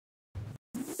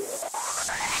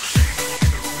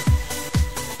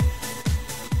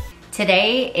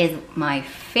Today is my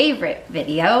favorite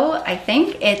video. I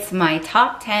think it's my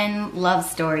top 10 love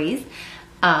stories.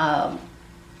 Not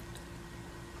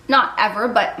ever,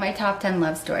 but my top 10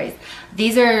 love stories.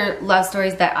 These are love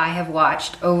stories that I have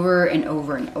watched over and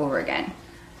over and over again.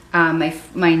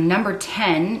 My number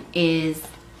 10 is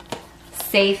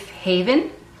Safe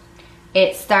Haven.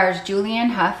 It stars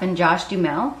Julianne Hough and Josh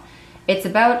Duhamel. It's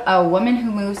about a woman who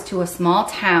moves to a small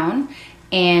town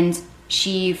and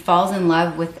she falls in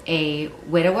love with a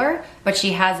widower, but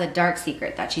she has a dark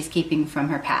secret that she's keeping from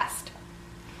her past.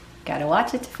 Gotta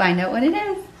watch it to find out what it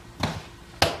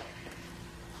is.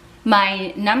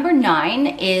 My number 9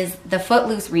 is the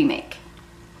Footloose remake.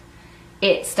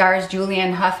 It stars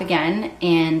Julianne Hough again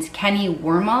and Kenny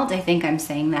Wormald. I think I'm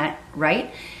saying that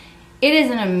right. It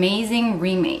is an amazing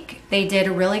remake. They did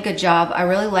a really good job. I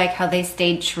really like how they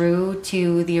stayed true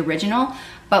to the original,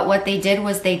 but what they did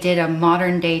was they did a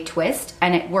modern day twist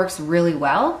and it works really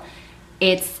well.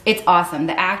 It's awesome.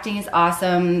 The acting is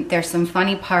awesome. There's some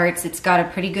funny parts. It's got a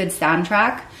pretty good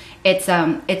soundtrack. It's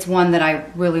one that I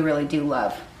really do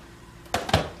love.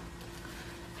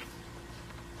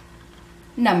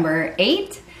 Number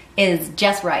 8 is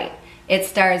Just Wright. It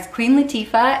stars Queen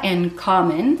Latifah and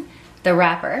Common, the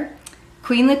rapper.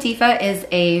 Queen Latifah is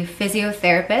a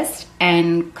physiotherapist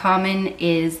and Common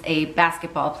is a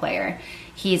basketball player.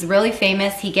 He's really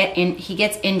famous. He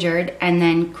gets injured and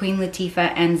then Queen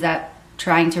Latifah ends up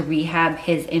trying to rehab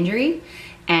his injury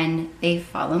and they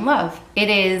fall in love. It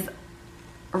is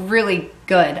really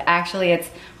good. Actually, it's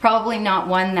probably not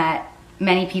one that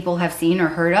many people have seen or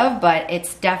heard of, but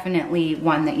it's definitely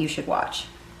one that you should watch.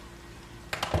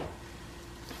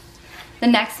 The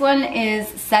next one is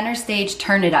Center Stage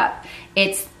Turn It Up.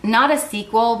 It's not a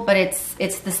sequel, but it's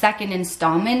the second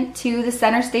installment to the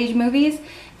Center Stage movies.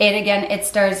 It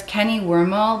stars Kenny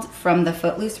Wormald from the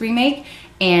Footloose remake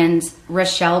and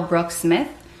Rochelle Brooks Smith.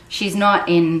 She's not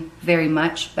in very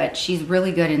much, but she's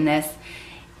really good in this.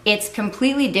 It's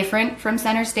completely different from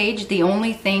Center Stage. The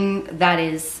only thing that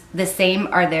is the same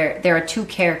are there are 2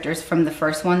 characters from the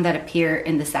first one that appear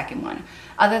in the second one.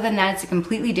 Other than that, it's a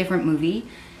completely different movie.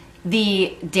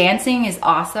 The dancing is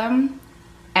awesome,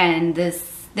 and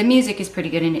the music is pretty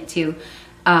good in it too.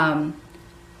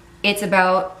 It's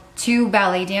about 2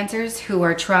 ballet dancers who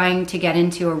are trying to get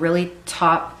into a really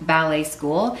top ballet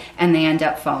school, and they end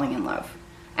up falling in love.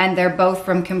 And they're both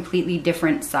from completely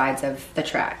different sides of the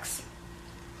tracks.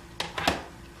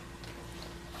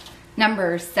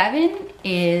 Number 7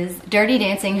 is Dirty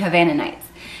Dancing Havana Nights.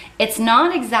 It's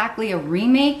not exactly a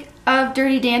remake of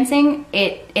Dirty Dancing.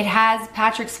 It has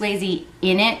Patrick Swayze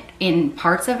in it, in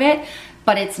parts of it,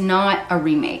 but it's not a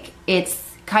remake.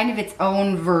 It's kind of its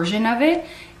own version of it.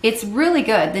 It's really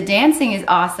good. The dancing is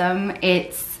awesome.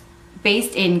 It's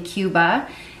based in Cuba.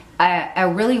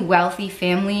 A really wealthy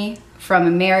family from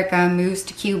America moves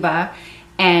to Cuba,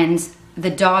 and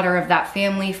the daughter of that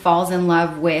family falls in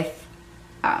love with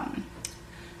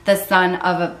the son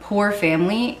of a poor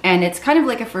family, and it's kind of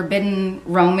like a forbidden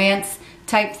romance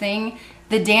type thing.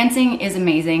 The dancing is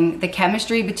amazing. The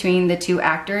chemistry between the 2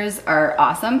 actors are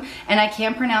awesome, and I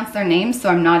can't pronounce their names, so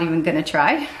I'm not even gonna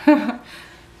try.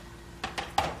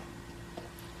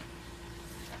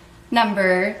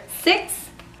 Number 6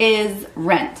 is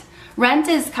Rent. Rent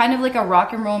is kind of like a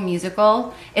rock and roll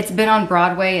musical. It's been on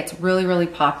Broadway. It's really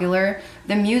popular.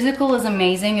 The musical is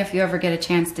amazing. If you ever get a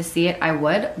chance to see it, I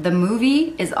would. The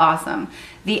movie is awesome.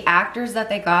 The actors that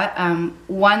they got,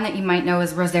 one that you might know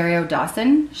is Rosario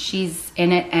Dawson. She's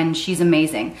in it and she's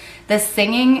amazing. The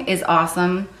singing is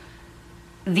awesome.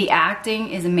 The acting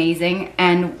is amazing.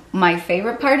 And my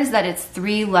favorite part is that it's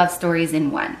 3 love stories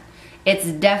in one. It's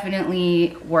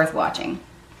definitely worth watching.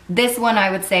 This one I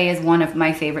would say is one of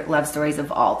my favorite love stories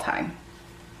of all time.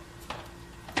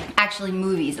 Actually,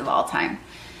 movies of all time.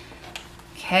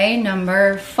 Okay,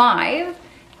 number 5.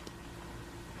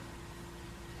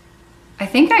 I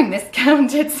think I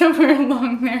miscounted somewhere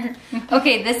along there.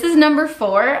 Okay, this is number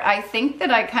 4. I think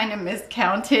that I kind of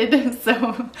miscounted,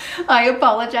 so I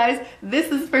apologize.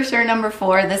 This is for sure number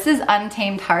 4. This is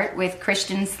Untamed Heart with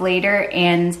Christian Slater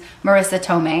and Marissa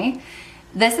Tomei.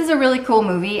 This is a really cool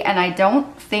movie, and I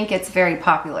don't think it's very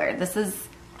popular. This is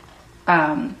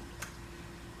from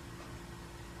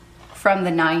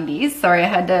the 90s. Sorry, I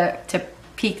had to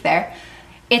peek there.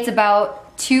 It's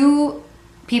about 2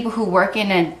 people who work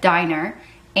in a diner,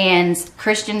 and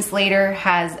Christian Slater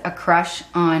has a crush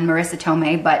on Marissa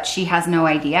Tomei, but she has no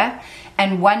idea.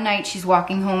 And one night she's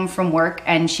walking home from work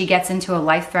and she gets into a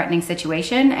life-threatening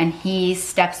situation, and he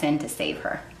steps in to save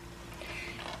her.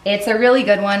 It's a really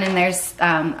good one, and there's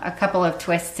a couple of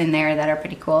twists in there that are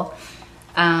pretty cool.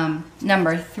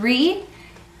 Number 3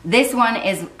 This one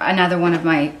is another one of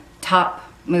my top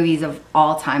movies of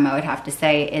all time, I would have to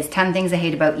say, is 10 Things I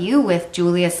Hate About You with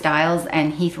Julia Stiles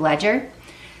and Heath Ledger.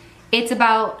 It's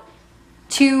about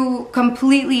two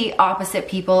completely opposite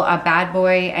people, a bad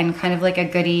boy and kind of like a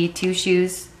goody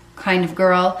two-shoes kind of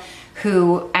girl,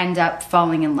 who end up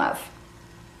falling in love.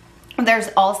 There's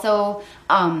also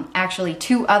actually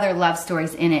 2 other love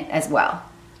stories in it as well,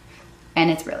 and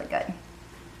it's really good.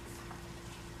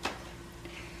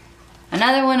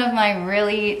 Another one of my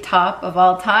really top of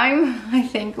all time, I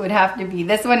think, would have to be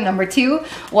this one, number 2,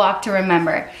 Walk to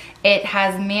Remember. It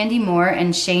has Mandy Moore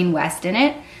and Shane West in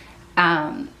it.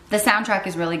 The soundtrack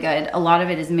is really good. A lot of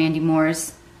it is Mandy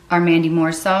Moore's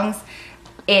songs.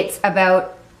 It's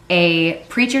about a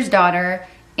preacher's daughter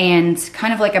and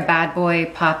kind of like a bad boy,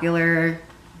 popular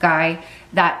guy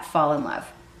that fall in love.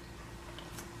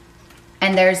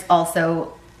 And there's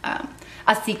also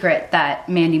a secret that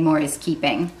Mandy Moore is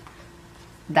keeping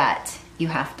that you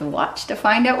have to watch to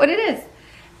find out what it is.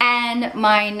 And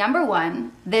my number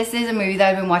 1, this is a movie that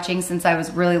I've been watching since I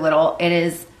was really little. It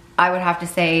is, I would have to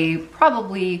say,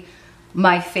 probably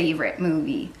my favorite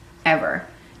movie ever.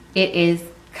 It is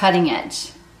Cutting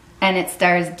Edge. And it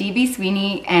stars D.B.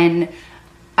 Sweeney and,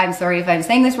 I'm sorry if I'm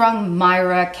saying this wrong,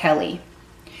 Myra Kelly.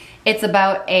 It's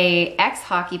about a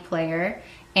ex-hockey player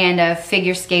and a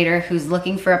figure skater who's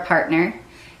looking for a partner.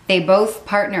 They both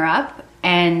partner up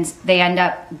and they end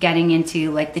up getting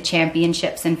into like the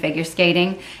championships in figure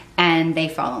skating, and they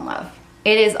fall in love.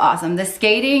 It is awesome. The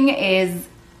skating is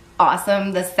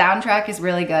awesome. The soundtrack is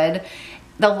really good.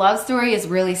 The love story is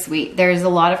really sweet. There's a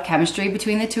lot of chemistry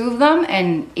between the two of them,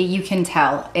 and you can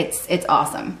tell it's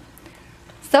awesome.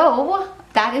 So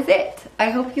that is it. I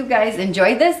hope you guys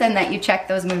enjoyed this and that you check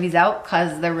those movies out,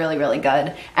 because they're really, really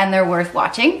good and they're worth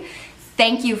watching.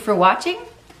 Thank you for watching.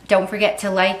 Don't forget to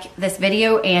like this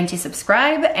video and to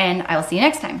subscribe, and I'll see you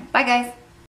next time. Bye guys.